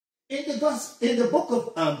In the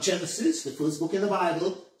book of Genesis, the first book in the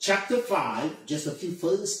Bible, chapter 5, just a few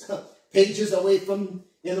first pages away from,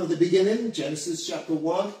 the beginning, Genesis chapter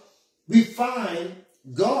 1, we find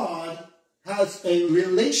God has a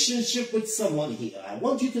relationship with someone here. I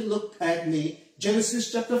want you to look at me, Genesis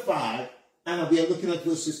chapter 5, and we are looking at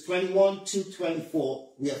verses 21 to 24.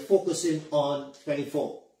 We are focusing on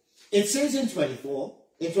 24. It says in 21,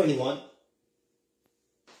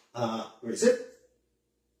 where is it?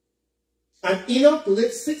 And Enoch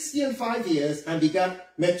lived 60 and 5 years and begat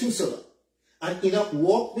Methuselah. And Enoch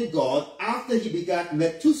walked with God after he begat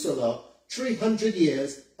Methuselah 300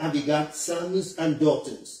 years and begat sons and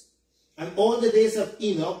daughters. And all the days of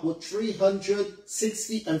Enoch were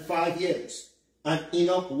 360 and 5 years. And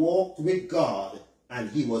Enoch walked with God, and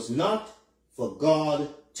he was not, for God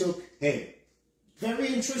took him. Very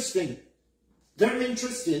interesting. Very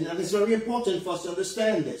interesting, and it's very important for us to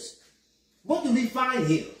understand this. What do we find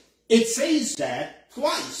here? It says that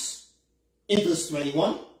twice in verse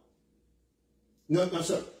 21, in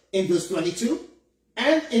verse 22,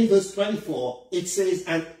 and in verse 24, it says,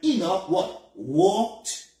 and Enoch what?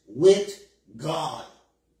 Walked with God.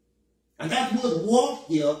 And that word walk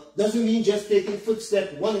here doesn't mean just taking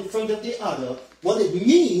footsteps one in front of the other. What it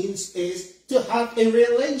means is to have a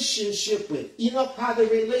relationship with. Enoch had a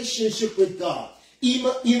relationship with God.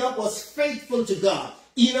 Enoch was faithful to God.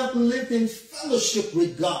 Enoch lived in fellowship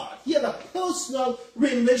with God. He had a personal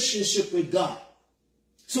relationship with God.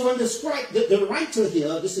 So when the writer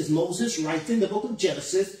here, this is Moses writing the book of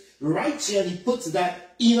Genesis, writes here and he puts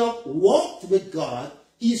that Enoch walked with God.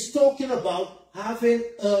 He's talking about having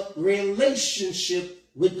a relationship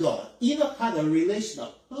with God. Enoch had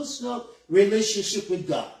a personal relationship with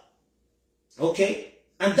God. Okay?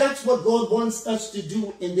 And that's what God wants us to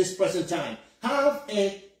do in this present time. Have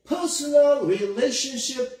a personal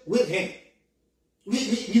relationship with him.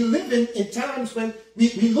 We live in times when we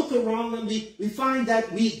look around and we find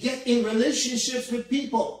that we get in relationships with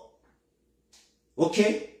people.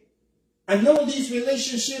 Okay? And none of these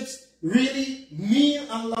relationships really mean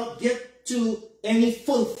a lot, get to any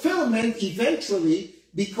fulfillment eventually,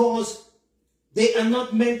 because they are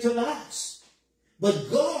not meant to last. But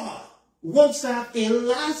God wants to have a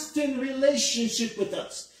lasting relationship with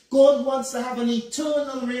us. God wants to have an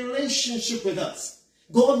eternal relationship with us.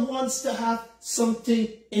 God wants to have something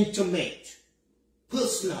intimate,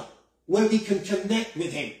 personal, where we can connect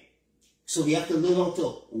with him. So we have to learn how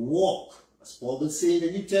to walk. As Paul will say in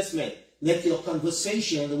the New Testament, let your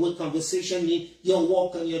conversation, the word conversation means your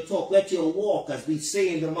walk and your talk. Let your walk, as we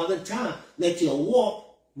say in the modern time, let your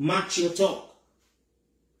walk match your talk.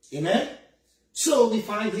 Amen? So we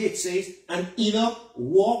find here it says, and Enoch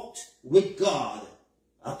walked with God.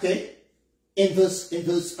 Okay? In verse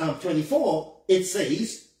 24, it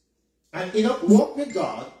says, and Enoch walked with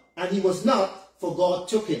God, and he was not, for God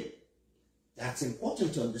took him. That's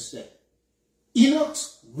important to understand.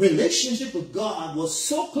 Enoch's relationship with God was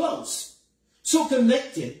so close, so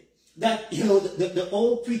connected, that, the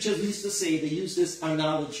old preachers used to say, they use this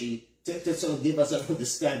analogy to sort of give us an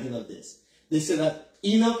understanding of this. They said that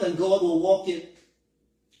Enoch and God were walking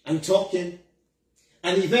and talking,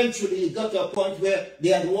 and eventually it got to a point where they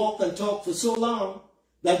had walked and talked for so long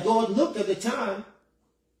that God looked at the time.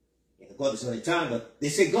 God is not a time, but they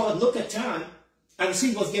say God looked at time and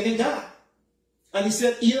see what's getting dark. And he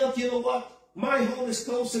said, Enoch, you know what? My home is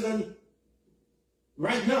closer than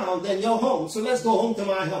right now than your home. So let's go home to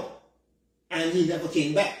my home. And he never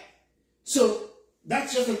came back. So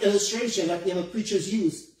that's just an illustration that preachers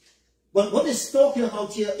use. But what it's talking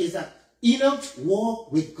about here is that Enoch's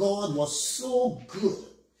walk with God was so good.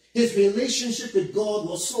 His relationship with God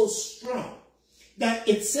was so strong that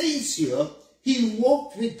it says here, he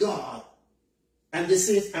walked with God. And it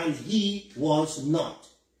says, and he was not.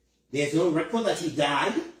 There's no record that he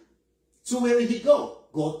died. So where did he go?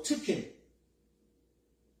 God took him.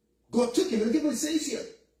 God took him. Look at what it says here.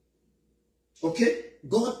 Okay?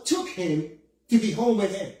 God took him to be home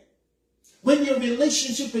with him. When your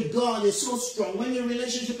relationship with God is so strong, when your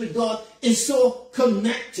relationship with God is so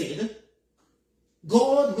connected,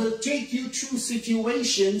 God will take you through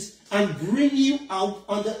situations and bring you out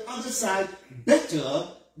on the other side better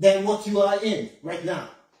than what you are in right now.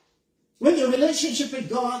 When your relationship with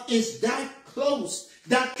God is that close,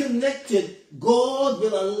 that connected, God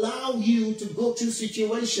will allow you to go through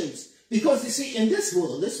situations. Because you see, in this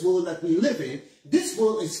world that we live in, this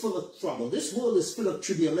world is full of trouble. This world is full of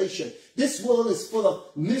tribulation. This world is full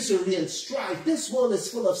of misery and strife. This world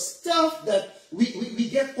is full of stuff that we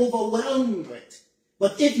get overwhelmed with.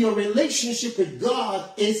 But if your relationship with God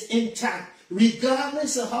is intact,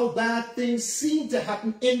 regardless of how bad things seem to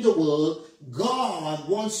happen in the world, God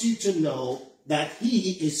wants you to know that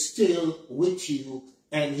he is still with you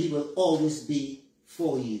and he will always be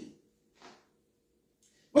for you.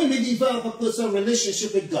 When we develop a personal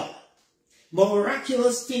relationship with God,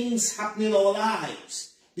 miraculous things happen in our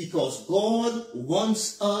lives because God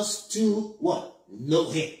wants us to what?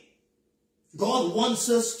 Know him. God wants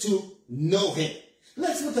us to know him.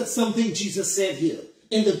 Let's look at something Jesus said here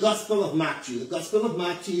in the Gospel of Matthew. The Gospel of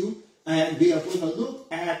Matthew, and we are going to look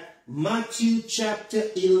at Matthew chapter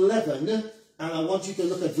 11, and I want you to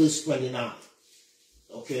look at verse 29.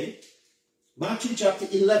 Okay? Matthew chapter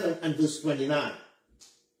 11 and verse 29.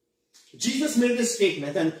 Jesus made this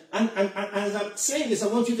statement, and as I'm saying this, I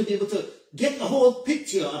want you to be able to get the whole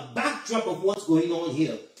picture, a backdrop of what's going on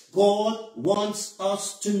here. God wants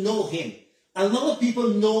us to know him. A lot of people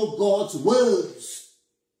know God's words.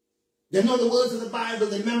 They know the words of the Bible.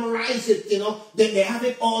 They memorize it, They have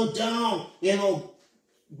it all down,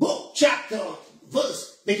 book, chapter,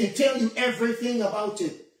 verse. They can tell you everything about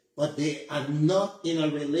it. But they are not in a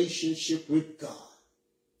relationship with God.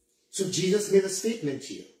 So Jesus made a statement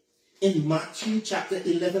here. In Matthew chapter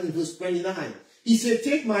 11 and verse 29. He said,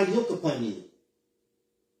 take my yoke upon you.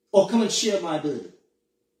 Or come and share my burden.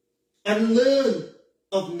 And learn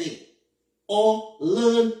of me. Or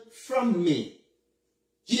learn from me.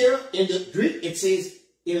 Here in the Greek, it says,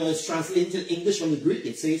 it's translated in English from the Greek,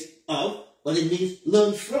 it says of, but it means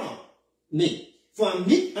learn from me. For I am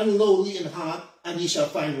meek and lowly in heart, and ye shall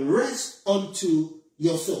find rest unto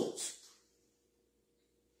your souls.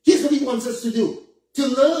 Here's what he wants us to do. To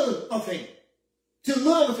learn of him. To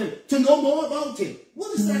learn of him. To know more about him.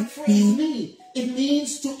 What does that phrase mean? It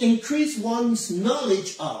means to increase one's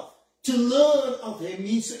knowledge of. To learn of him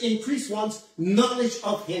means to increase one's knowledge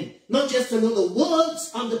of him. Not just to know the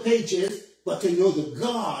words on the pages, but to know the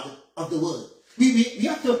God of the word. We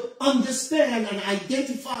have to understand and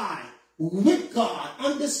identify with God.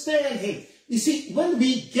 Understand him. You see, when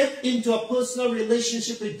we get into a personal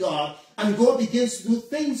relationship with God and God begins to do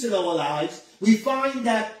things in our lives, we find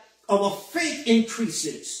that our faith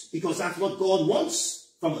increases because that's what God wants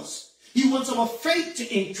from us. He wants our faith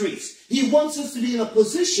to increase. He wants us to be in a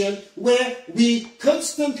position where we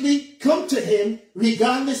constantly come to him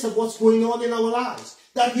regardless of what's going on in our lives.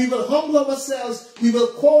 That we will humble ourselves, we will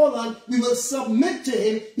call on, we will submit to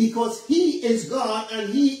him because he is God and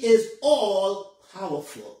he is all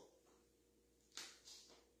powerful.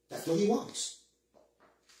 That's what he wants.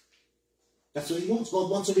 That's what he wants. God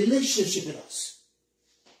wants a relationship with us.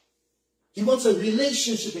 He wants a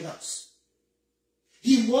relationship with us.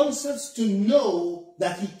 He wants us to know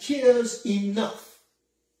that he cares enough.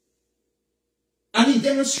 And he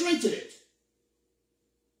demonstrated it.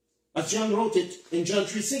 As John wrote it in John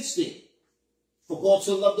 3:16. For God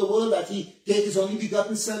so loved the world that he gave his only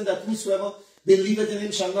begotten Son, that whosoever believeth in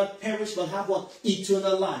him shall not perish but have what?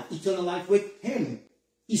 Eternal life. Eternal life with him.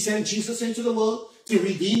 He sent Jesus into the world to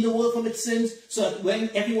redeem the world from its sins, so that when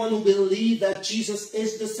everyone who believes that Jesus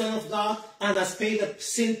is the Son of God and has paid a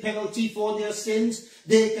sin penalty for their sins,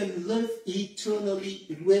 they can live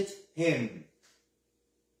eternally with him.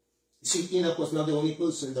 You see, Enoch was not the only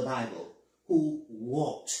person in the Bible who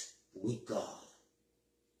walked with God.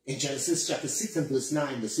 In Genesis chapter 6 and verse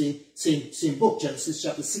 9, the same book, Genesis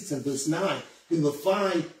chapter 6 and verse 9, we will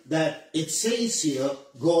find that it says here,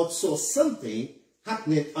 God saw something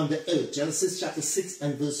happening on the earth. Genesis chapter 6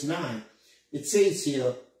 and verse 9. It says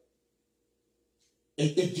here,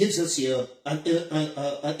 it gives us here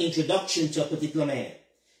an introduction to a particular man.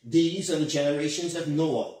 These are the generations of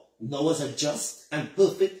Noah. Noah was just and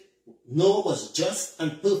perfect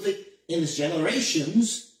in his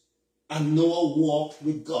generations, and Noah walked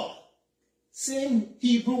with God. Same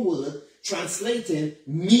Hebrew word translated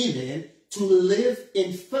meaning to live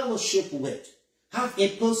in fellowship with, have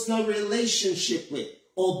a personal relationship with,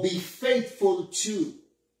 or be faithful to.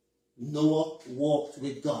 Noah walked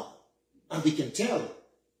with God. And we can tell,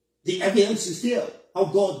 the evidence is there, how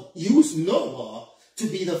God used Noah to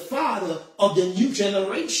be the father of the new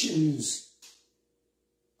generations.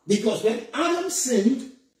 Because when Adam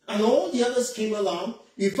sinned and all the others came along,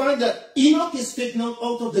 we find that Enoch is taken out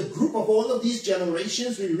of the group of all of these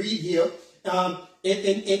generations. We read here from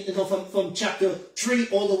chapter 3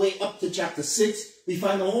 all the way up to chapter 6. We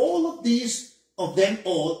find all of these of them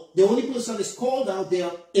all. The only person that is called out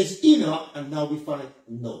there is Enoch, and now we find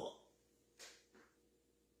Noah.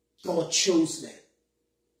 God chose them.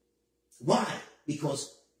 Why?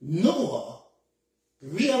 Because Noah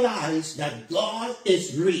realized that God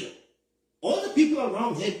is real. All the people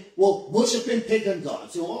around him were worshiping pagan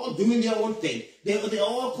gods. They were all doing their own thing. They were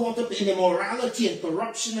all caught up in immorality and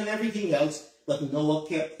corruption and everything else. But Noah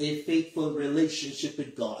kept a faithful relationship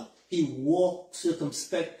with God. He walked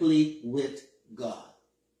circumspectly with God.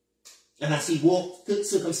 And as he walked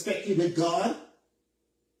circumspectly with God,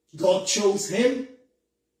 God chose him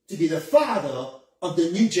to be the father of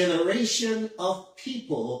the new generation of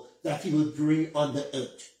people that he would bring on the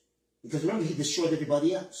earth. Because remember, he destroyed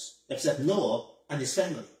everybody else except Noah and his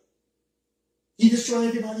family. He destroyed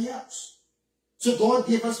everybody else. So God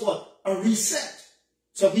gave us what? A reset.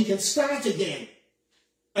 So we can start again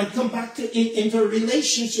and come back into a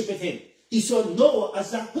relationship with him. He saw Noah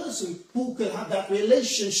as that person who could have that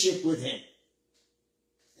relationship with him.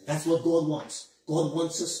 And that's what God wants. God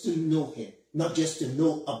wants us to know him, not just to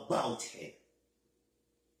know about him.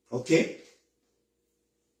 Okay?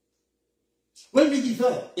 When we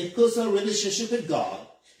develop a personal relationship with God,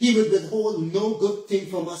 he will withhold no good thing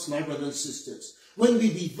from us, my brothers and sisters. When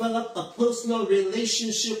we develop a personal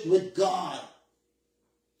relationship with God,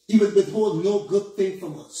 he will withhold no good thing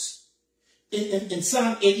from us. In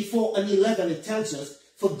Psalm 84 and 11, it tells us,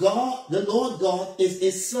 for God, the Lord God, is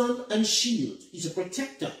a sun and shield. He's a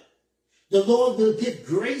protector. The Lord will give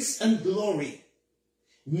grace and glory.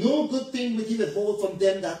 No good thing will he withhold from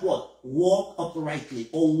them that what? Walk uprightly,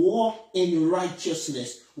 or walk in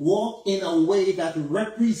righteousness. Walk in a way that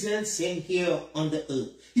represents him here on the earth.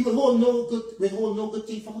 He will withhold no good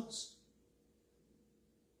thing from us.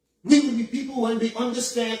 We will be people, when we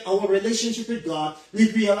understand our relationship with God,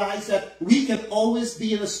 we realize that we can always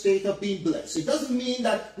be in a state of being blessed. It doesn't mean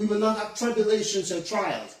that we will not have tribulations and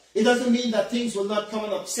trials. It doesn't mean that things will not come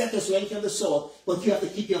and upset us or anything of the sort, but you have to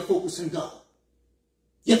keep your focus on God.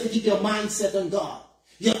 You have to keep your mindset on God.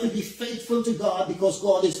 You have to be faithful to God, because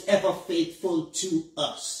God is ever faithful to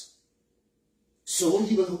us. So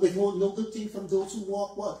he will withhold no good thing from those who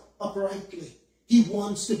walk what? Uprightly. He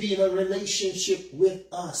wants to be in a relationship with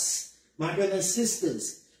us. My brothers and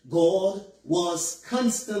sisters, God was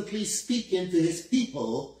constantly speaking to his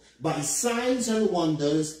people by signs and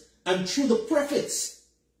wonders and through the prophets.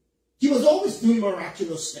 He was always doing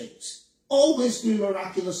miraculous things. Always doing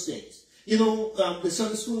miraculous things. You know, the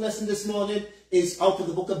Sunday school lesson this morning is out of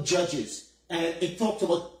the book of Judges. And it talked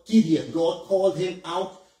about Gideon. God called him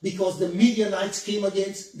out because the Midianites came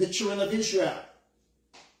against the children of Israel.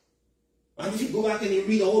 And if you go back and you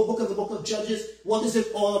read the whole book of Judges, what is it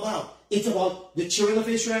all about? It's about the children of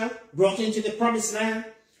Israel brought into the promised land.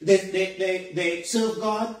 They serve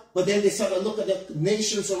God, but then they start to look at the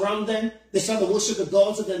nations around them. They start to worship the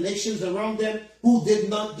gods of the nations around them who did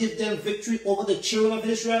not give them victory over the children of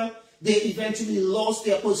Israel. They eventually lost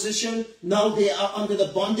their position. Now they are under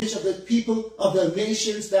the bondage of the people of the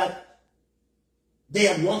nations that they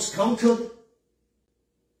had once conquered.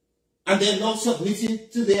 And they're not submitting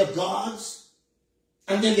to their gods.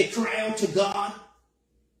 And then they cry out to God.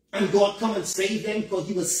 And God come and save them, because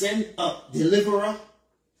he will send a deliverer.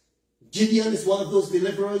 Gideon is one of those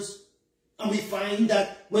deliverers. And we find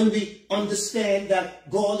that when we understand that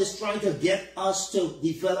God is trying to get us to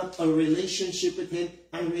develop a relationship with him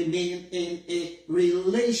and remain in a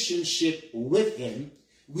relationship with him,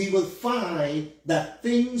 we will find that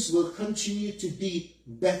things will continue to be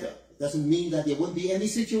better. Doesn't mean that there won't be any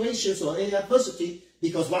situations or any adversity,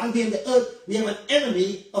 because while we're in the earth, we have an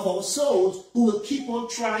enemy of our souls who will keep on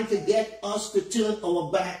trying to get us to turn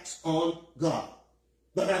our backs on God.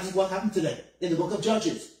 But that is what happened to them in the book of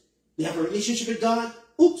Judges. They have a relationship with God.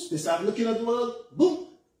 Oops, they start looking at the world. Boom.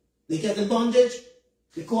 They get in bondage.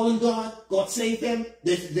 They call on God. God save them.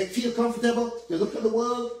 They feel comfortable. They look at the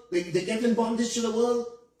world. They get in bondage to the world.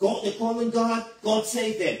 God, they call on God. God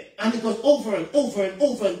save them. And it goes over and over and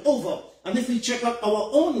over and over. And if we check out our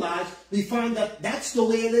own lives, we find that that's the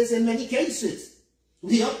way it is in many cases.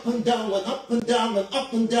 We up and down and up and down and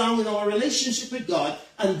up and down in our relationship with God.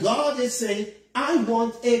 And God is saying, I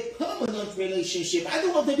want a permanent relationship. I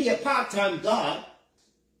don't want to be a part-time God.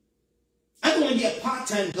 I don't want to be a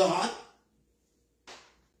part-time God.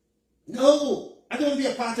 No, I don't want to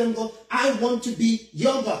be a part-time God. I want to be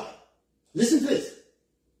your God. Listen to this.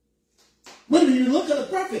 When you look at the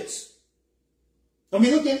prophets, and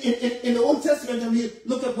we look in the Old Testament, and we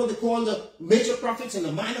look at what they call the major prophets and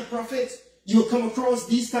the minor prophets, you will come across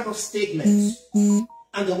these type of statements. And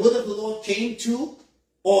the word of the Lord came to,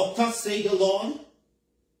 or thus say the Lord.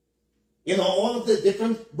 You know, all of the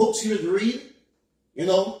different books you would read, you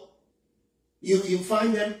know, you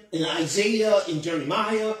find them in Isaiah, in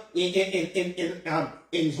Jeremiah,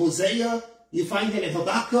 in Hosea, you find them in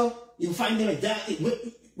Habakkuk, you find them in that.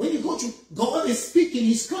 when you go through, God is speaking.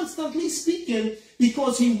 He's constantly speaking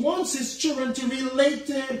because he wants his children to relate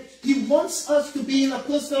to him. He wants us to be in a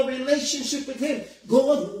personal relationship with him.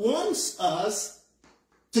 God wants us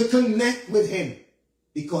to connect with him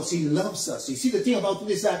because he loves us. You see, the thing about it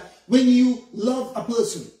is that when you love a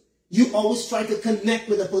person, you always try to connect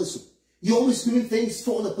with a person. You're always doing things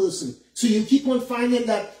for the person. So you keep on finding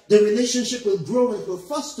that the relationship will grow and will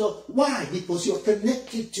foster. Why? Because you're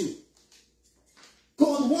connected to.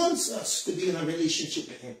 God wants us to be in a relationship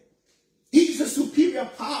with him. He's a superior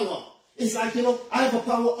power. It's like, I have a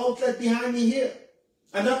power outlet behind me here.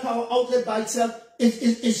 And that power outlet by itself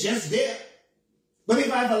is just there. But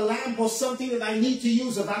if I have a lamp or something that I need to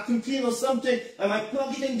use, a vacuum cleaner or something, and I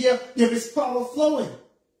plug it in there, there is power flowing.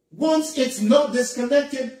 Once it's not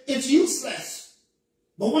disconnected, it's useless.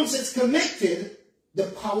 But once it's connected, the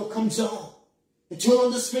power comes on. You turn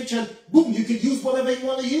on the switch and boom, you can use whatever you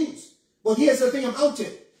want to use. But here's the thing about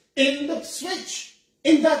it. In the switch,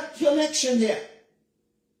 in that connection there,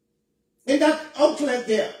 in that outlet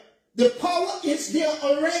there, the power is there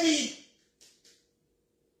already.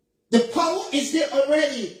 The power is there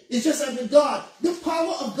already. It's just like with God. The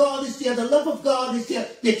power of God is there. The love of God is there.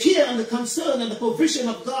 The care and the concern and the provision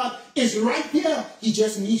of God is right there. He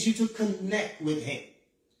just needs you to connect with him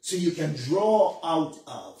so you can draw out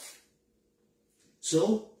of.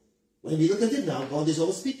 So, when we look at it now, God is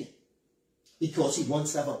always speaking because he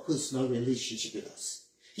wants to have a personal relationship with us.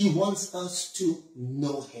 He wants us to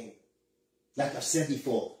know him. Like I've said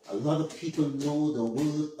before, a lot of people know the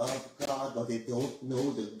word of God, but they don't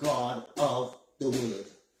know the God of the word.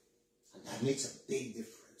 And that makes a big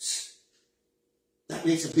difference. That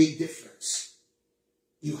makes a big difference.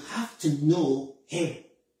 You have to know him.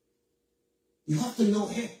 You have to know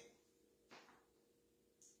him.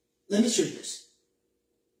 Let me show you this.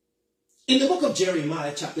 In the book of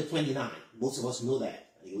Jeremiah, chapter 29, most of us know that.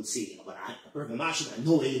 You will see, but I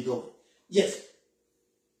know where you're going. Yes.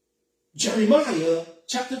 Jeremiah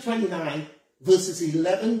chapter 29 verses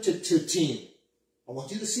 11 to 13. I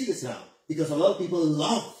want you to see this now because a lot of people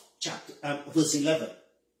love verse 11.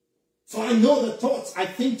 For I know the thoughts I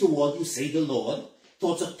think toward you, say the Lord,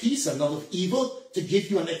 thoughts of peace and not of evil, to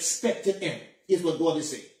give you an expected end. Here's what God is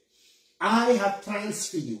saying. I have plans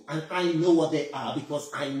for you and I know what they are because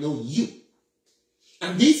I know you.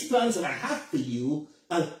 And these plans that I have for you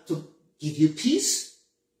are to give you peace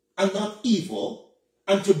and not evil,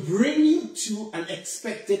 and to bring you to an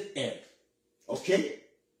expected end. Okay?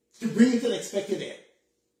 To bring you to an expected end.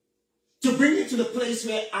 To bring you to the place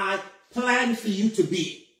where I plan for you to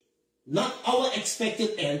be. Not our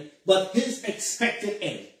expected end, but his expected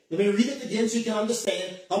end. Let me read it again so you can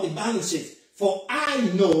understand how it balances. For I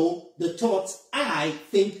know the thoughts I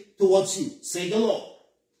think towards you, say the Lord.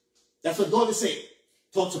 That's what God is saying.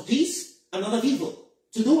 Thoughts of peace and not of evil.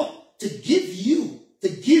 To do what? To give you.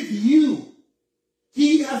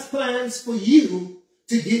 He has plans for you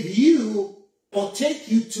to give you or take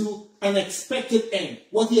you to an expected end.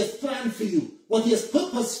 What he has planned for you. What he has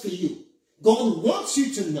purposed for you. God wants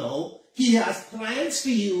you to know he has plans for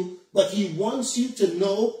you, but he wants you to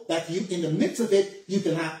know that you, in the midst of it, you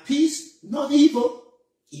can have peace, not evil.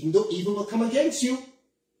 Even though evil will come against you.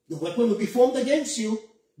 The weapon will be formed against you.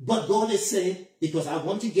 But God is saying, because I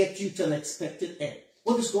want to get you to an expected end.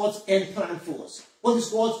 What is God's end plan for us? What is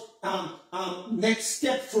God's next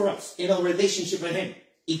step for us in our relationship with him?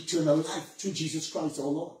 Eternal life through Jesus Christ, our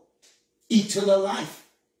Lord. Eternal life.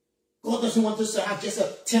 God doesn't want us to have just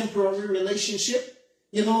a temporary relationship.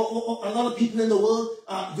 You know, a lot of people in the world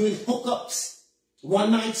are doing hookups,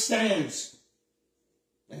 one-night stands.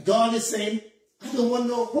 And God is saying, I don't want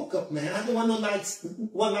no hookup, man. I don't want no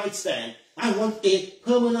one-night stand. I want a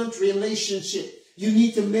permanent relationship. You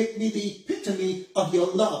need to make me the epitome of your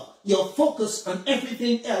love. Your focus on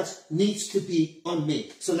everything else needs to be on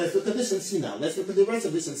me. So let's look at this and see now. Let's look at the rest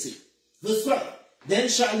of this and see. Verse 12. Then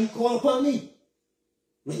shall you call upon me.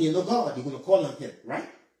 When you know God, you're going to call on him, right?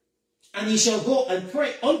 And he shall go and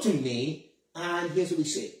pray unto me. And here's what he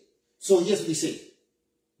said. So here's what he said.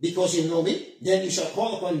 Because you know me, then you shall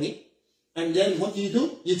call upon me. And then what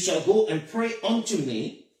do? You shall go and pray unto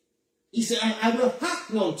me. He said, and I will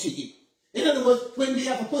hearken unto you. In other words, when we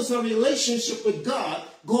have a personal relationship with God,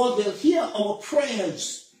 God will hear our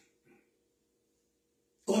prayers.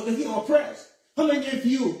 God will hear our prayers. How many of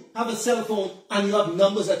you have a cell phone and you have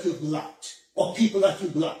numbers that you've blocked or people that you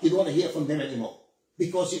blocked? You don't want to hear from them anymore.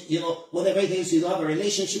 Because, you know, whatever it is, you don't have a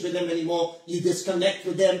relationship with them anymore. You disconnect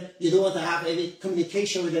with them. You don't want to have any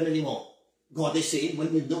communication with them anymore. God is saying,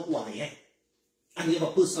 when you know who I am and you have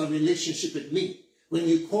a personal relationship with me, when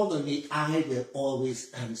you call on me, I will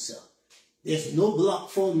always answer. There's no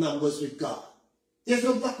blocked phone numbers with God. There's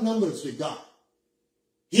no black numbers with God.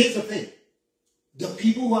 Here's the thing. The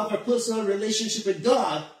people who have a personal relationship with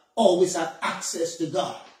God always have access to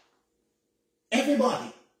God.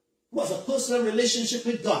 Everybody who has a personal relationship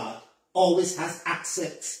with God always has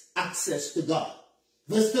access to God.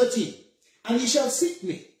 Verse 13. And ye shall seek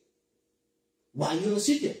me. Why you don't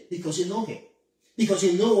seek him? Because you know him. Because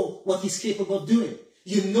you know what he's capable of doing.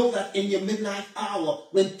 You know that in your midnight hour,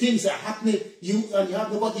 when things are happening, you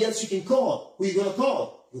have nobody else you can call. Who are you going to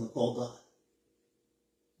call? You're going to call God.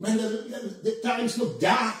 When the times look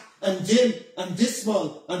dark and dim and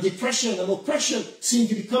dismal and depression and oppression seem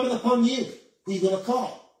to be coming upon you, who are you going to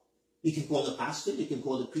call? You can call the pastor, you can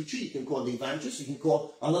call the preacher, you can call the evangelist, you can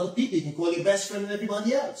call a lot of people, you can call your best friend and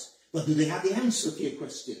everybody else. But do they have the answer to your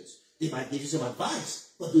questions? They might give you some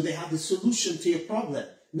advice, but do they have the solution to your problem?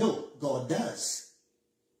 No, God does.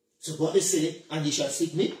 So God is saying, and ye shall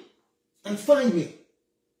seek me and find me.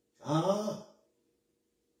 But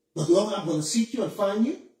Lord, I'm going to seek you and find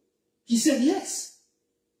you. He said, yes.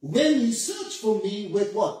 When you search for me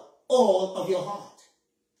with what? All of your heart.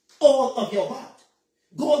 All of your heart.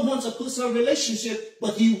 God wants a personal relationship,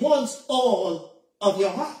 but he wants all of your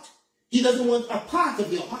heart. He doesn't want a part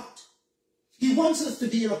of your heart. He wants us to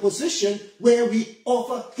be in a position where we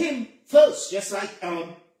offer him first, just like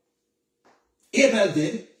Abel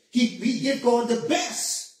did. We give God the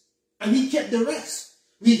best, and he kept the rest.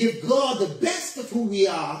 We give God the best of who we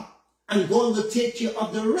are, and God will take care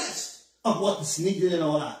of the rest of what is needed in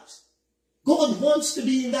our lives. God wants to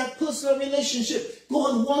be in that personal relationship.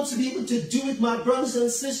 God wants to be able to do it, my brothers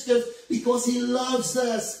and sisters, because he loves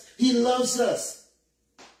us. He loves us.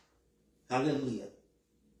 Hallelujah.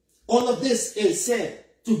 All of this is said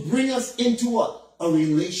to bring us into what? A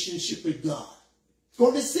relationship with God.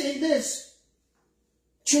 God is saying this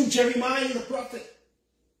through Jeremiah the prophet.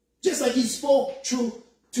 Just like he spoke to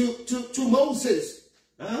Moses.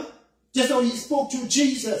 Just how he spoke to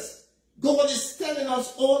Jesus. God is telling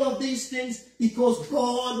us all of these things because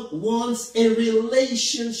God wants a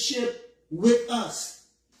relationship with us.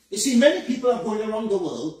 You see, many people are going around the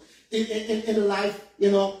world in life,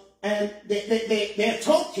 you know, and they're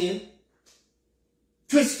talking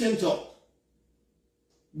Christian talk.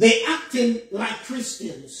 They're acting like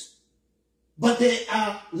Christians, but they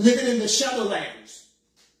are living in the shadowlands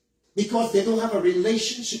because they don't have a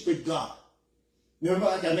relationship with God. Remember,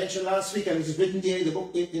 like I mentioned last week, and it is written there in the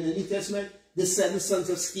book, in the New Testament, the 7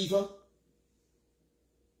 sons of Sceva.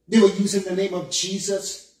 They were using the name of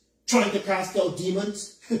Jesus, trying to cast out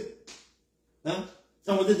demons. And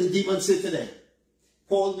what did the demons say to them?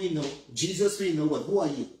 Paul we know, Jesus we know, but who are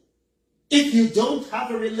you? If you don't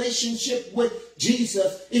have a relationship with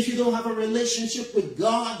Jesus, if you don't have a relationship with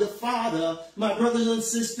God the Father, my brothers and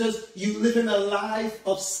sisters, you live in a life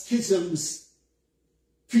of schisms,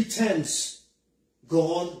 pretense.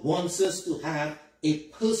 God wants us to have a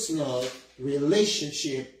personal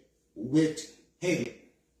relationship with him.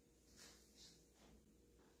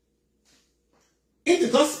 In the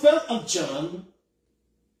Gospel of John,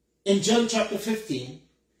 in John chapter 15,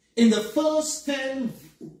 in the first 10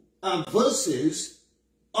 verses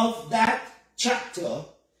of that chapter,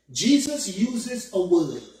 Jesus uses a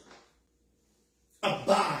word,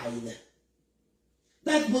 abide.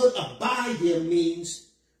 That word abide here means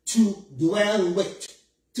to dwell with,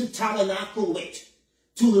 to tabernacle with,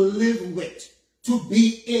 to live with, to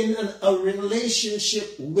be in a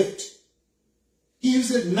relationship with. He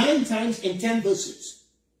uses it 9 times in 10 verses.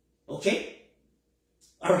 Okay?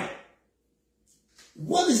 All right.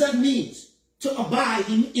 What does that mean? To abide,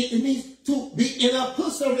 it means to be in a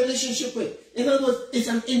personal relationship with. In other words, it's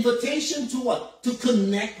an invitation to what? To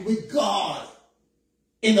connect with God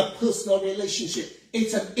in a personal relationship.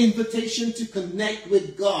 It's an invitation to connect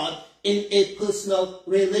with God in a personal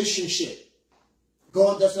relationship.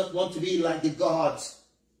 God does not want to be like the gods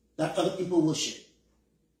that other people worship.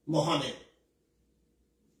 Muhammad,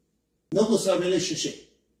 no personal relationship.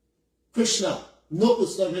 Krishna, no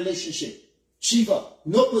personal relationship. Shiva,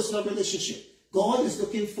 no personal relationship. God is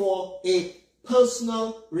looking for a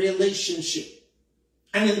personal relationship.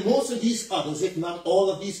 And in most of these others, if not all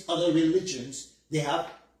of these other religions, they have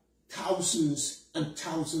thousands and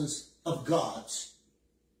thousands of gods.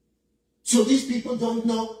 So these people don't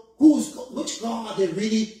know which God they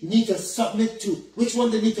really need to submit to, which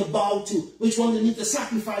one they need to bow to, which one they need to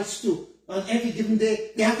sacrifice to. On every given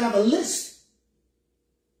day, they have to have a list.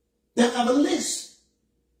 They have to have a list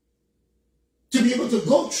to be able to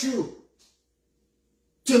go through,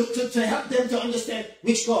 to help them to understand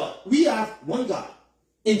which God. We have one God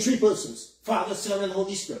in 3 persons, Father, Son, and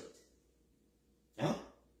Holy Spirit. Yeah?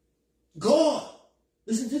 God.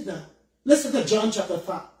 Listen to it now. Let's look at John chapter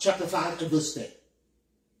 5 and verse 10.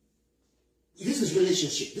 This is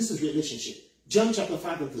relationship. This is relationship. John chapter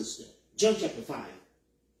 5 and verse 10. John chapter 5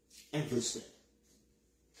 and verse 10.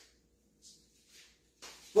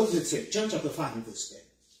 What does it say? John chapter 5 and verse 10.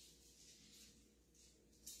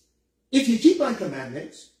 If you keep my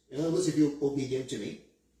commandments, in other words, if you're obedient to me,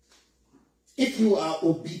 if you are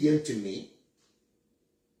obedient to me,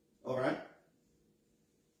 all right?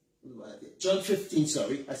 John 15,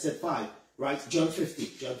 sorry. I said 5, right? John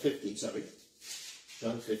 15, sorry.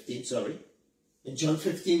 John 15, sorry. In John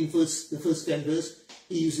 15, the first 10 verse,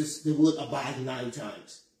 he uses the word abide 9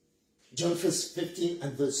 times. John 15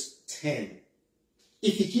 and verse 10.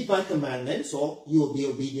 If you keep my commandments, or you will be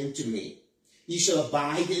obedient to me, you shall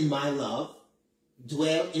abide in my love,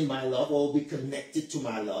 dwell in my love, or be connected to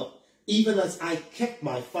my love, even as I kept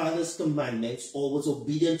my Father's commandments, or was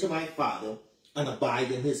obedient to my Father, and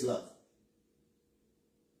abide in his love.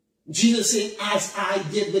 Jesus said, as I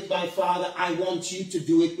did with my Father, I want you to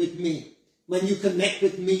do it with me. When you connect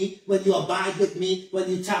with me, when you abide with me, when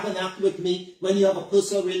you tabernacle with me, when you have a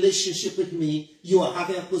personal relationship with me, you are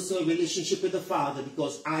having a personal relationship with the Father,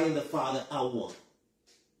 because I and the Father are one.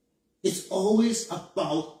 It's always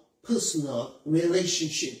about personal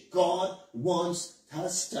relationship. God wants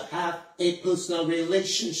us to have a personal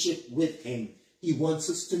relationship with him. He wants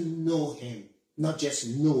us to know him, not just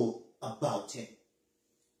know about him.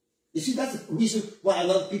 You see, that's the reason why a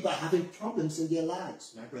lot of people are having problems in their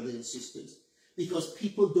lives, my brothers and sisters, because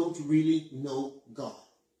people don't really know God.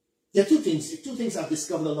 There are two things I've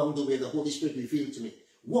discovered along the way the Holy Spirit revealed to me.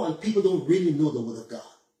 One, people don't really know the Word of God.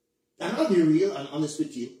 And I'll be real and honest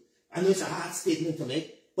with you. I know it's a hard statement to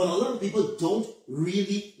make, but a lot of people don't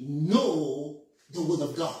really know the Word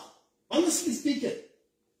of God. Honestly speaking,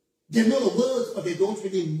 they know the words, but they don't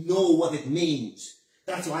really know what it means.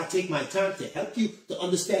 That's why I take my time to help you to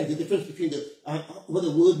understand the difference between what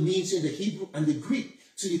the word means in the Hebrew and the Greek,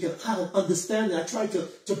 so you can have an understanding. I try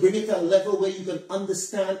to bring it to a level where you can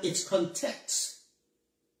understand its context.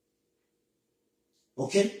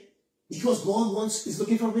 Okay? Because God is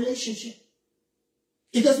looking for a relationship.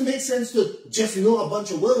 It doesn't make sense to just know a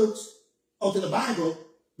bunch of words out of the Bible,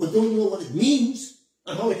 but don't know what it means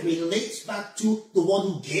and how it relates back to the one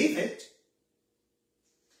who gave it.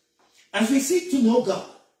 As we seek to know God,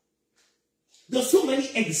 there are so many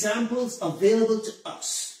examples available to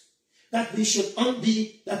us that we should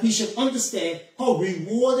understand how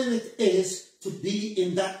rewarding it is to be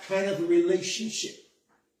in that kind of a relationship.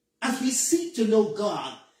 As we seek to know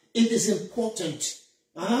God, it is important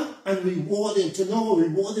and rewarding to know how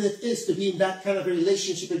rewarding it is to be in that kind of a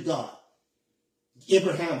relationship with God.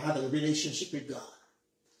 Abraham had a relationship with God.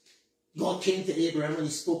 God came to Abraham and he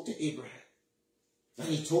spoke to Abraham. And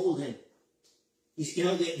he told him,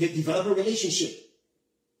 they developed a relationship.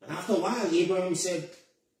 And after a while, Abraham said,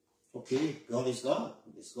 okay, God is God.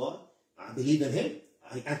 He's God. I believe in him.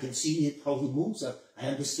 I can see how he moves. I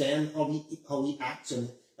understand how he acts and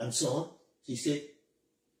so on. So he said,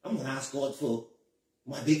 I'm going to ask God for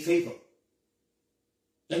my big favor.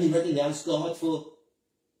 Then he went and asked God for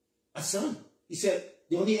a son. He said,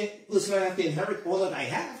 the only person I have to inherit all that I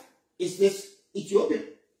have is this Ethiopian.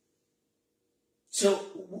 So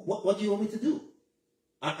what do you want me to do?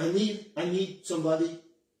 I need somebody,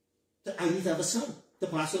 I need to have a son to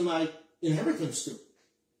pass on my inheritance to.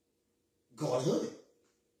 God heard him.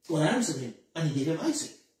 God answered him, and he gave him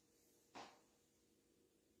Isaac.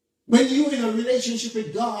 When you're in a relationship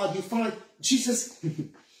with God, you find Jesus.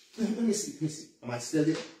 Let me see. Am I still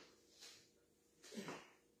there?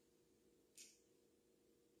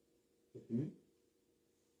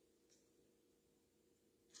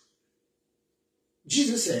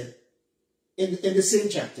 Jesus said, in the same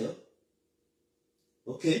chapter,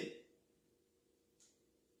 okay,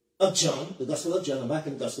 of John, the Gospel of John, I'm back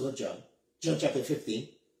in the Gospel of John, John chapter 15,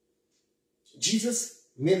 Jesus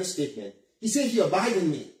made a statement. He said, if you abide in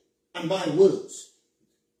me and my words,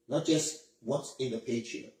 not just what's in the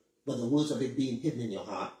page here, but the words of it being hidden in your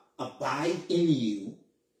heart, abide in you,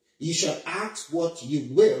 you shall ask what you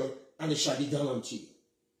will, and it shall be done unto you.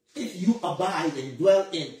 If you abide and dwell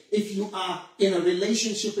in, if you are in a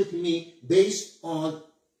relationship with me based on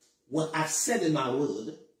what I've said in my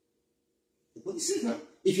word, what he says now,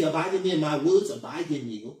 if you abide in me and my words abide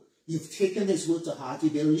in you, you've taken his word to heart, you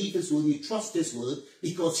believe his word, you trust his word,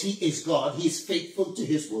 because he is God, he is faithful to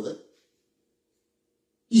his word.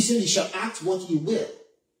 He said, you shall ask what you will,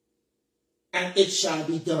 and it shall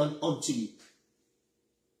be done unto you.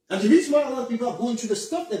 And the reason why a lot of people are going through the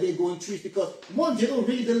stuff that they're going through is because, one, they don't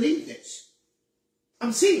really believe this.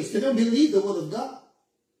 I'm serious. They don't believe the word of God.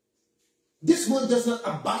 This word does not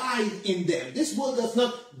abide in them. This word does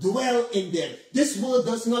not dwell in them. This word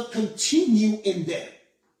does not continue in them.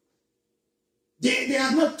 They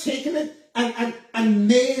have not taken it and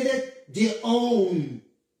made it their own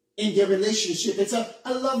in their relationship. It's a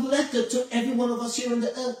love letter to every one of us here on the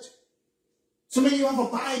earth. So when you have a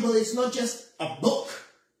Bible, it's not just a book.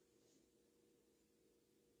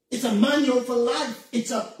 It's a manual for life.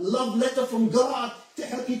 It's a love letter from God to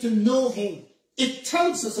help you to know him. It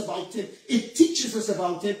tells us about him. It teaches us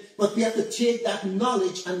about him. But we have to take that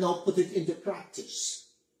knowledge and now put it into practice.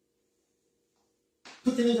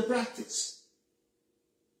 Put it into practice.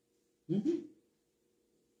 Mm-hmm.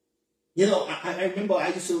 You know, I remember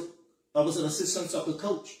I was an assistant soccer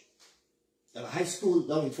coach at a high school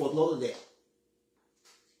down in Fort Lauderdale.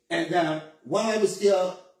 And while I was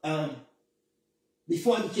there,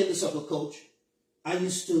 before I became the soccer coach, I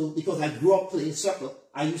used to, because I grew up playing soccer,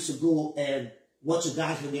 I used to go and watch the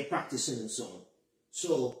guys when they're practicing and so on.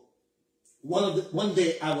 So one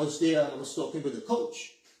day I was there and I was talking with the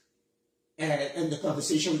coach. And in the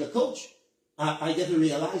conversation with the coach, I get to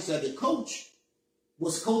realize that the coach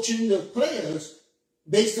was coaching the players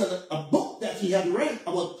based on a book that he had read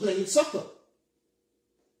about playing soccer.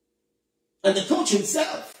 And the coach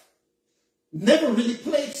himself never really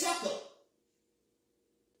played soccer.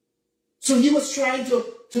 So he was trying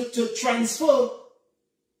to transfer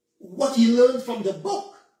what he learned from the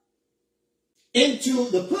book into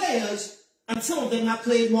the players, and some of them have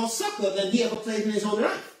played more soccer than he ever played in his whole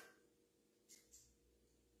life.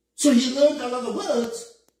 So he learned a lot of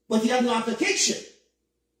words, but he had no application.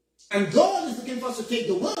 And God is looking for us to take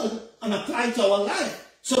the word and apply it to our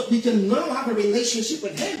life so that we can now have a relationship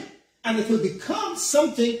with him. And it will become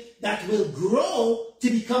something that will grow to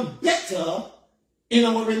become better in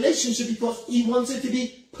our relationship because he wants it to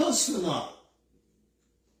be personal.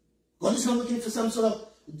 God is not looking for some sort of,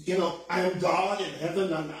 you know, I am God in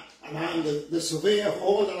heaven and I am the surveyor of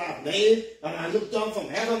all that I've made and I look down from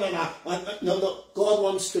heaven and no. God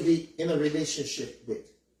wants to be in a relationship with.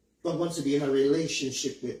 God wants to be in a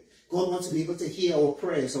relationship with. God wants to be able to hear our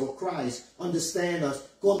prayers, our cries, understand us.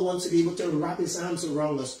 God wants to be able to wrap his arms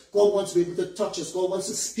around us. God wants to be able to touch us. God wants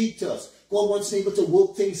to speak to us. God wants to be able to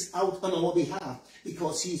work things out on our behalf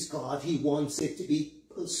because he's God. He wants it to be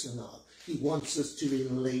personal. He wants us to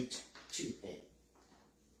relate to him.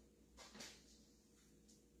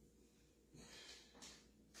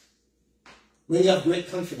 When you have great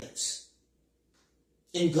confidence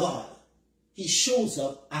in God, he shows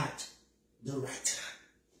up at the right time.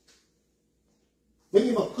 When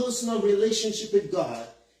you have a personal relationship with God,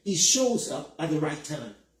 he shows up at the right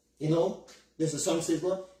time. You know, there's a song that says,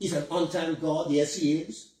 well, he's an on-time God. Yes, he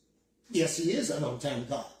is. Yes, he is an on-time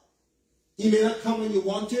God. He may not come when you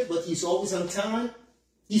want it, but he's always on time.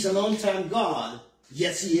 He's an on-time God.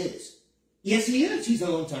 Yes, he is. Yes, he is. He's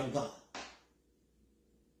an on-time God.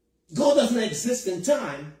 God doesn't exist in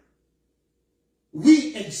time.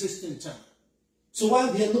 We exist in time. So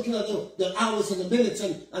while we are looking at the hours and the minutes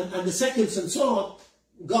and the seconds and so on,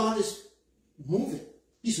 God is moving.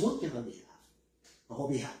 He's working on our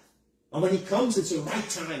behalf. And when he comes, it's the right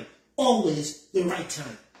time. Always the right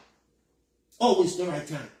time. Always the right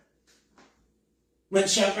time. When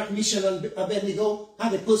Shadrach, Meshach, and Abednego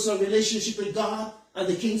had a personal relationship with God, and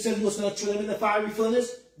the king said he was going to throw them in the fiery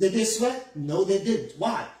furnace, did they sweat? No, they didn't.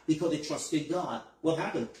 Why? Because they trusted God. What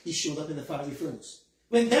happened? He showed up in the fiery furnace.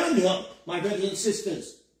 When Daniel, my brothers and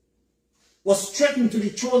sisters, was threatened to be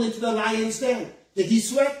thrown into the lion's den, did he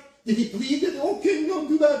sweat? Did he plead? Oh, king, don't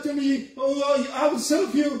do that to me. Oh, I will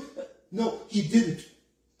serve you. No, he didn't.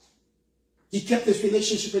 He kept his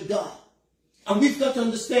relationship with God. And we've got to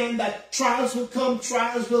understand that trials will come,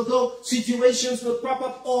 trials will go, situations will crop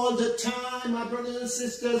up all the time, my brothers and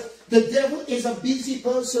sisters. The devil is a busy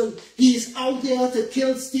person. He's out there to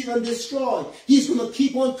kill, steal, and destroy. He's going to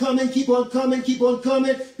keep on coming, keep on coming, keep on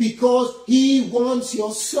coming, because he wants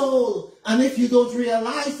your soul. And if you don't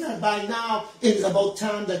realize that by now, it is about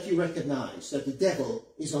time that you recognize that the devil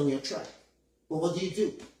is on your track. But what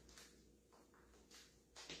do?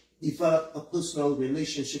 Develop a personal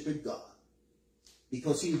relationship with God.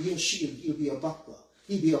 Because he'll be a shield, he'll be a buckler,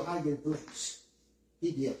 he'll be a hiding place.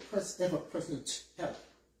 He'll be a ever-present help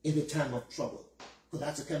in the time of trouble. Because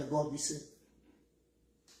that's the kind of God we serve.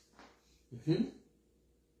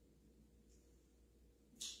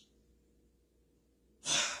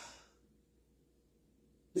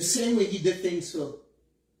 The same way he did things for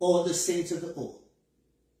all the saints of the old.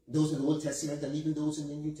 Those in the Old Testament and even those in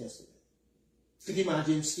the New Testament. Could you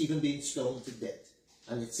imagine Stephen being stoned to death?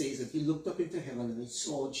 And it says that he looked up into heaven and he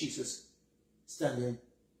saw Jesus standing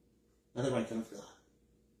at the right hand of God.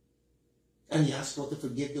 And he asked God to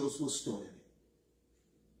forgive those who stoned him.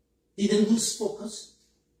 He didn't lose focus.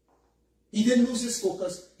 He didn't lose his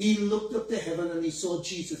focus. He looked up to heaven and he saw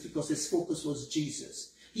Jesus because his focus was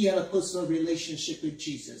Jesus. He had a personal relationship with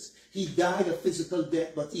Jesus. He died a physical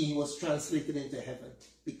death, but he was translated into heaven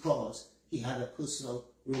because he had a personal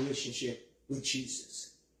relationship with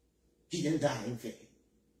Jesus. He didn't die in vain.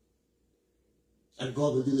 And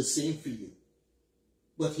God will do the same for you.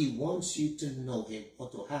 But he wants you to know him or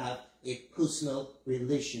to have a personal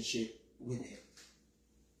relationship with him.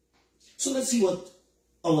 So let's see what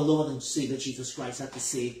our Lord and Savior Jesus Christ had to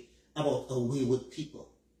say about a wayward people.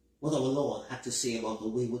 What our Lord had to say about the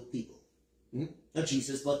wayward people. Not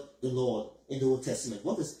Jesus, but the Lord in the Old Testament.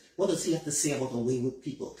 What does he have to say about the wayward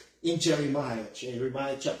people? In Jeremiah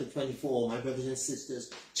chapter 24, my brothers and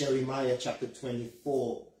sisters, Jeremiah chapter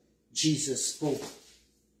 24, Jesus spoke.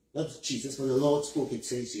 Not Jesus, but the Lord spoke, it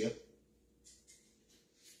says here.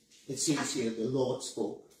 It says here, the Lord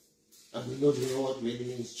spoke. And we know the Lord really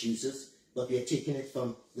means Jesus, but we are taking it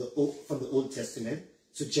from the Old Testament.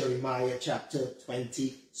 So Jeremiah chapter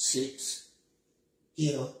 26,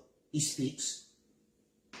 here he speaks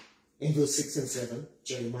in verse 6 and 7.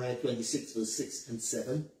 Jeremiah 26, verse 6 and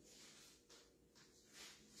 7.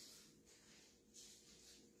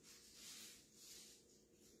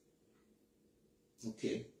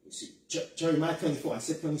 Okay, you see, Jeremiah 24, I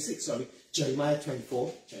said 26, sorry. Jeremiah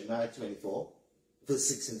 24, verse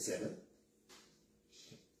 6 and 7.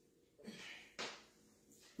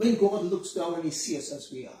 When God looks down and he sees us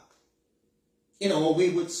as we are, in our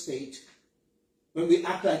wayward state, when we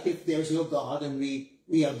act like if there is no God and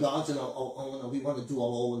we are gods in our own and we want to do our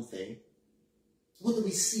own thing, what do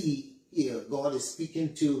we see here? God is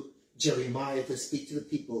speaking to Jeremiah to speak to the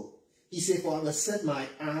people. He said, for I will set my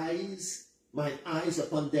eyes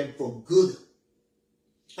upon them for good,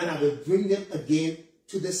 and I will bring them again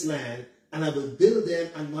to this land, and I will build them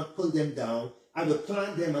and not pull them down. I will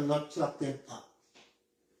plant them and not pluck them up.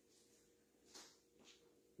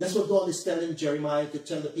 That's what God is telling Jeremiah to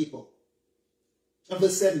tell the people. And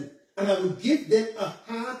verse 7, and I will give them a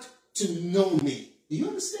heart to know me. Do you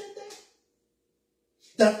understand that?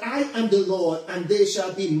 That I am the Lord, and they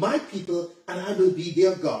shall be my people, and I will be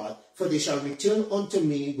their God, for they shall return unto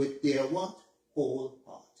me with their what? Whole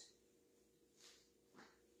heart.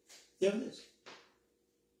 There it is.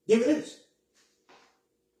 There it is.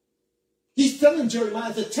 He's telling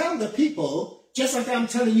Jeremiah to tell the people, just like I'm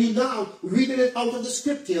telling you now, reading it out of the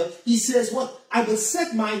scripture, he says what? I will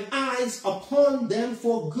set mine eyes upon them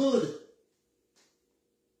for good.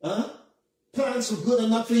 Plans for good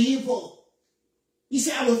and not for evil. He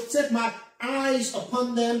said, I will set my eyes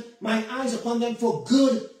upon them for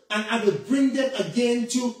good, and I will bring them again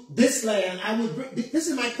to this land. This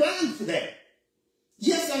is my plan for them.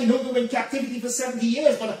 Yes, I know they were in captivity for 70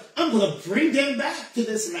 years, but I'm going to bring them back to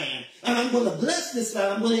this land. And I'm going to bless this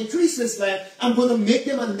land. I'm going to increase this land. I'm going to make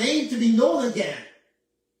them a name to be known again.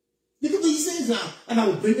 Look at what he says now. And I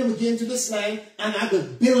will bring them again to this land, and I will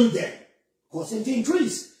build them, cause them to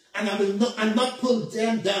increase. And I will not pull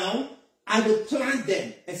them down. I will plant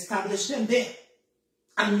them, establish them there,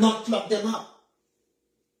 and not pluck them up.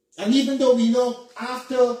 And even though we know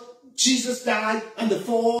after Jesus died and the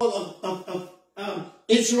fall of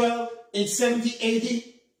Israel in 70 AD,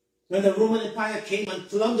 when the Roman Empire came and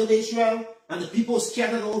plundered Israel and the people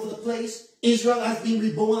scattered all over the place, Israel has been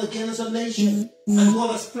reborn again as a nation. And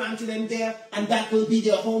God has planted them there, and that will be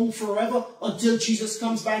their home forever until Jesus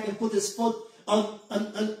comes back and put his foot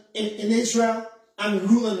in Israel and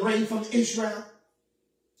rule and reign from Israel.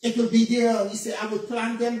 It will be there. He said, I will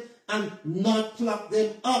plant them and not pluck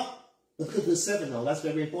them up. Look at verse 7 now. That's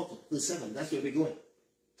very important. Verse 7, that's where we're going.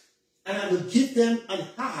 And I will give them a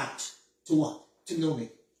heart to what? To know me.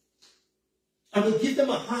 I will give them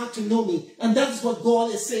a heart to know me. And that's what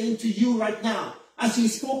God is saying to you right now. As he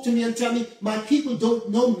spoke to me and tell me, my people don't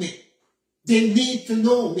know me. They need to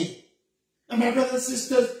know me. And my brothers and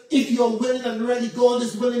sisters, if you're willing and ready, God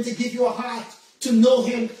is willing to give you a heart to know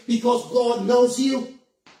him, because God knows you.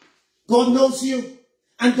 God knows you.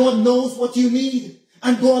 And God knows what you need.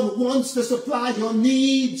 And God wants to supply your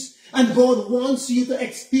needs. And God wants you to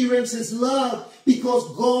experience his love,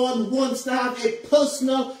 because God wants to have a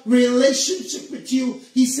personal relationship with you.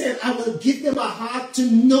 He said, I will give them a heart to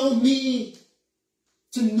know me.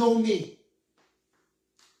 To know me.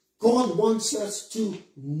 God wants us to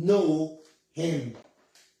know him.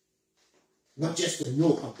 Not just to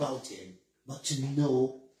know about him, but to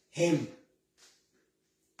know him.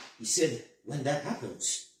 He said, when that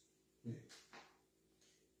happens,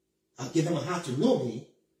 I'll give them a heart to know me,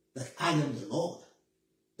 that I am the Lord,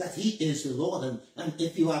 that he is the Lord. And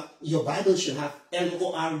if you have, your Bible should have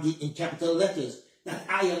L-O-R-D in capital letters, that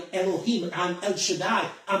I am Elohim, I'm El Shaddai,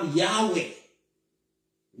 I'm Yahweh.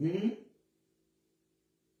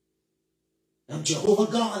 I'm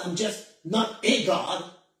Jehovah God. I'm just not a God.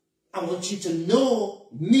 I want you to know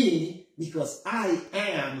me because I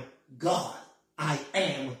am God. I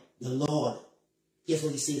am the Lord. Here's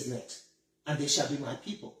what he says next. And they shall be my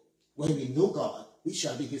people. When we know God, we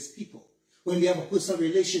shall be his people. When we have a personal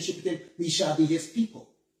relationship with him, we shall be his people.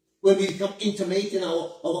 When we become intimate in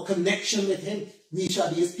our connection with him, we shall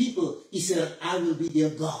be his people. He said, I will be their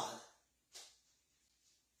God.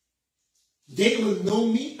 They will know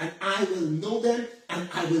me, and I will know them, and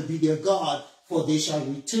I will be their God, for they shall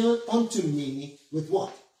return unto me with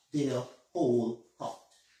what? Their whole heart.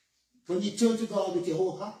 When you turn to God with your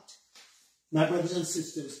whole heart, my brothers and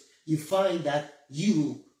sisters, you find that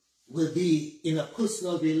you will be in a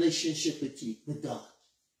personal relationship with God.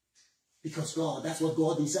 Because God, that's what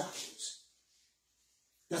God desires.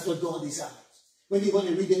 That's what God desires. When you want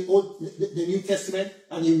to read the New Testament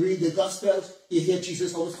and you read the Gospels, you hear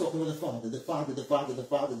Jesus always talking about the Father, the Father, the Father, the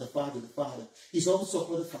Father, the Father, the Father. He's always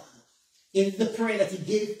talking about the Father. In the prayer that he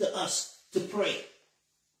gave to us to pray,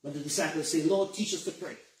 when the disciples say, Lord, teach us to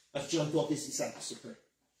pray, as John taught his disciples to pray.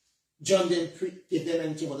 John didn't give them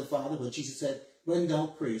anything about the Father, but Jesus said, when thou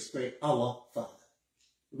prayest, pray our Father.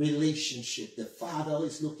 Relationship. The Father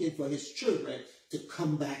is looking for his children to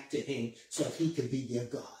come back to him so that he can be their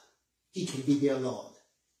God. He can be their Lord.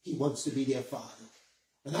 He wants to be their Father.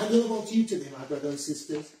 And I don't know about you today, my brothers and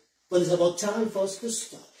sisters, but it's about time for us to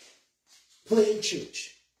stop playing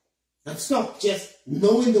church and stop just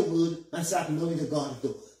knowing the Word and start knowing the God of the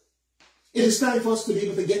Word. It is time for us to be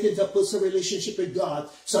able to get into a personal relationship with God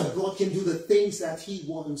so that God can do the things that he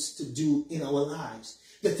wants to do in our lives.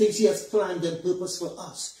 The things he has planned and purposed for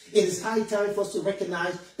us. It is high time for us to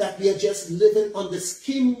recognize that we are just living on the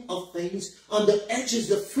skim of things, on the edges,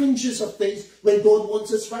 the fringes of things, when God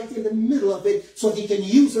wants us right in the middle of it so he can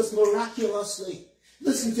use us miraculously.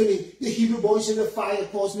 Listen to me. The Hebrew boys in the fire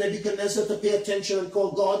caused Nebuchadnezzar to pay attention and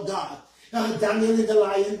call God God. Daniel in the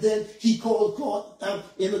lion, then he called God,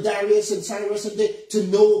 Darius and Cyrus and they to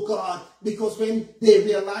know God, because when they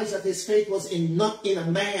realized that his faith was not in a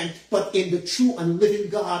man, but in the true and living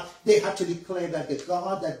God, they had to declare that the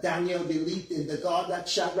God that Daniel believed in, the God that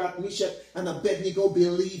Shadrach, Meshach, and Abednego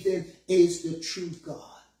believed in, is the true God.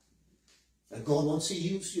 And God wants to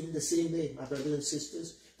use you in the same way, my brothers and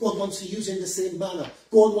sisters. God wants to use you in the same manner.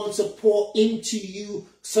 God wants to pour into you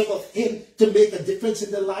some of him to make a difference in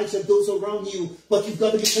the lives of those around you. But you've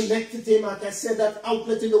got to be connected to him. Like I said, that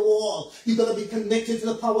outlet in the wall. You've got to be connected to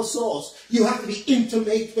the power source. You have to be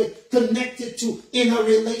intimate with, connected to, in a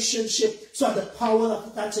relationship. So the power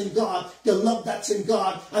that's in God, the love that's in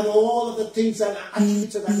God, and all of the things that are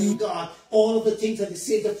attributed to that in God, all of the things that is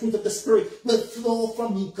saved, the fruit of the Spirit, will flow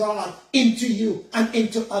from God into you and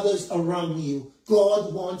into others around you.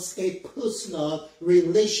 God wants a personal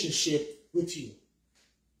relationship with you.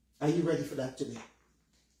 Are you ready for that today?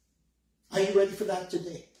 Are you ready for that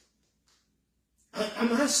today?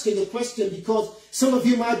 I'm asking a question because some of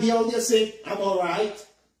you might be out there saying, I'm all right.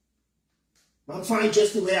 I'm fine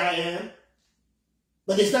just the way I am.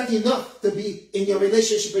 But is that enough to be in your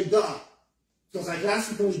relationship with God? Because like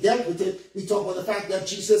last week when we dealt with it, we talked about the fact that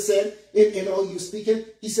Jesus said, in all you speaking,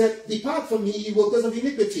 he said, depart from me, you workers of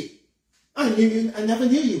iniquity. I knew you, I never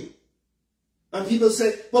knew you. And people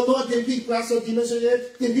say, but Lord, didn't we cast out demons in your name?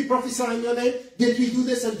 Didn't we prophesy in your name? Did we do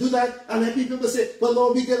this and do that? And then people say, well,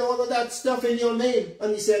 Lord, we did all of that stuff in your name.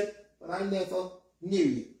 And he said, but I never knew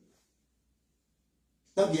you.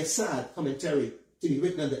 That would be a sad commentary to be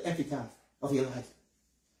written on the epitaph of your life.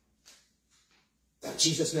 That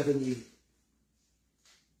Jesus never knew you.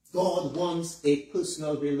 God wants a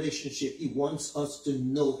personal relationship. He wants us to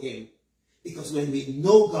know him. Because when we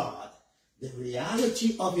know God, the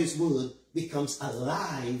reality of his word becomes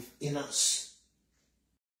alive in us.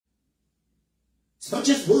 It's not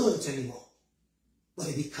just words anymore, but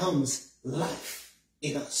it becomes life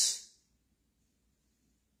in us.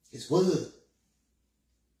 His word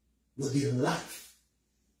will be life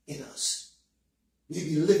in us. We'll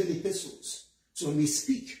be living epistles. So when we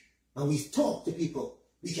speak and we talk to people,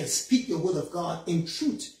 we can speak the word of God in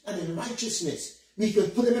truth and in righteousness. We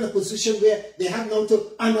can put them in a position where they have now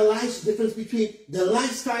to analyze the difference between the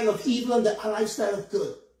lifestyle of evil and the lifestyle of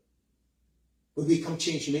good. But we become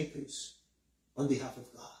change makers on behalf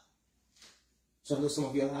of God. So I know some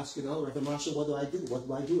of you are asking, oh, Reverend Marshall, what do I do? What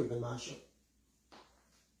do I do, Reverend Marshall?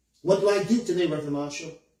 What do I do today, Reverend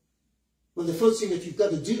Marshall? Well, the first thing that you've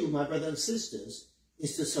got to do, my brothers and sisters,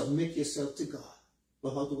 is to submit yourself to God.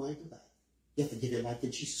 Well, how do I do that? You have to give your life to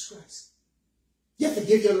Jesus Christ. You have to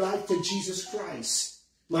give your life to Jesus Christ,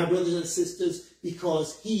 my brothers and sisters,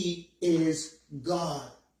 because he is God.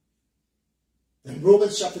 And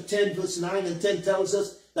Romans chapter 10, verse 9 and 10 tells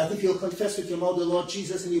us that if you'll confess with your mouth the Lord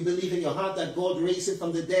Jesus and you believe in your heart that God raised him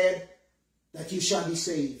from the dead, that you shall be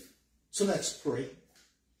saved. So let's pray.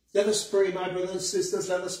 Let us pray, my brothers and sisters.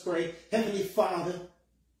 Let us pray. Heavenly Father,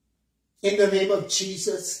 in the name of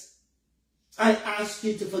Jesus, I ask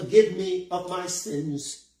you to forgive me of my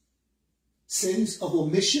sins. Sins of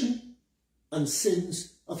omission and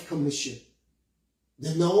sins of commission.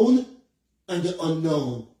 The known and the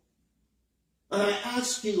unknown. And I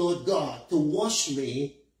ask you, Lord God, to wash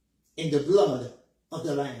me in the blood of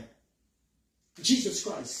the Lamb. Jesus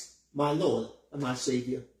Christ, my Lord and my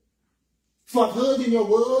Savior. For I've heard in your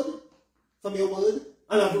word, from your word,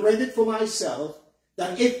 and I've read it for myself,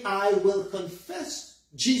 that if I will confess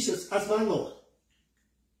Jesus as my Lord,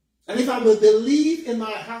 and if I will believe in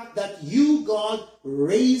my heart that you, God,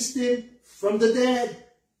 raised him from the dead,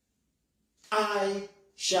 I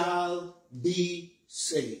shall be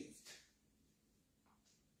saved.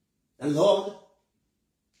 And Lord,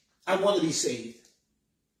 I want to be saved.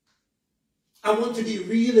 I want to be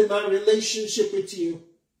real in my relationship with you.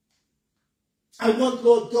 I want,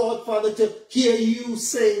 Lord God, Father, to hear you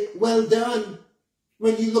say, well done,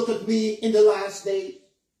 when you look at me in the last day.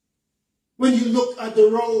 When you look at the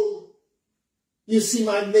roll, you see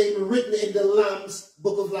my name written in the Lamb's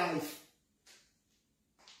book of life.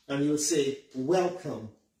 And you'll say, welcome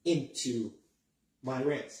into my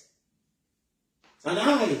rest. And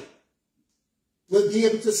I will be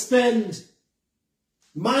able to spend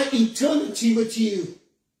my eternity with you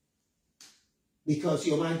because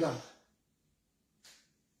you're my God.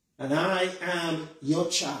 And I am your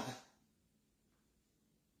child.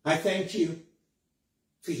 I thank you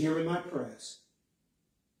for hearing my prayers.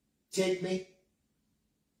 Take me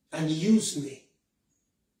and use me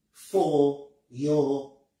for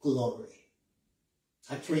your glory.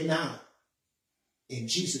 I pray now in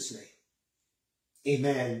Jesus' name.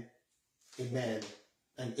 Amen, amen,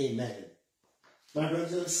 and amen. My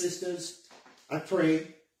brothers and sisters, I pray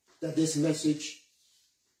that this message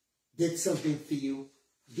did something for you,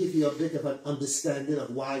 give you a bit of an understanding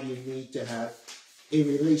of why you need to have a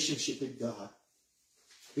relationship with God.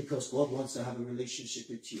 Because God wants to have a relationship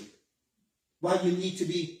with you. Why you need to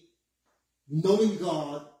be knowing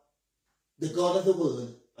God, the God of the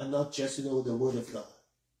Word, and not just know the Word of God.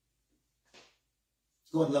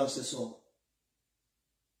 God loves us all.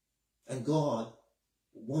 And God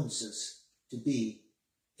wants us to be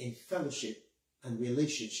in fellowship and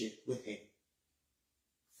relationship with him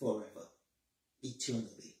forever,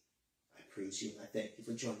 eternally. I praise you and I thank you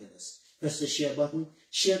for joining us. Press the share button.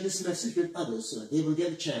 Share this message with others so that they will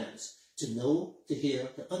get a chance to know, to hear,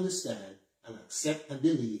 to understand, and accept and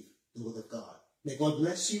believe the Word of God. May God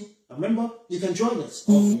bless you. Remember, you can join us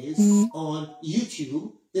always on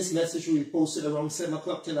YouTube. This message will be posted around 7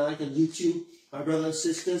 o'clock tonight on YouTube. My brothers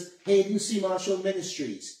and sisters, Hayden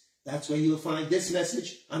Ministries. That's where you'll find this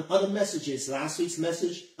message and other messages, last week's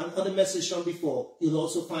message and other messages from before. You'll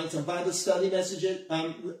also find some Bible study messages,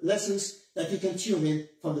 lessons that you can tune in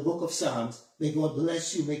from the book of Psalms. May God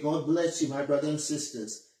bless you. May God bless you, my brothers and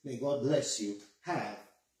sisters. May God bless you. Have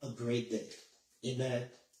a great day. Amen.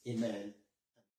 Amen.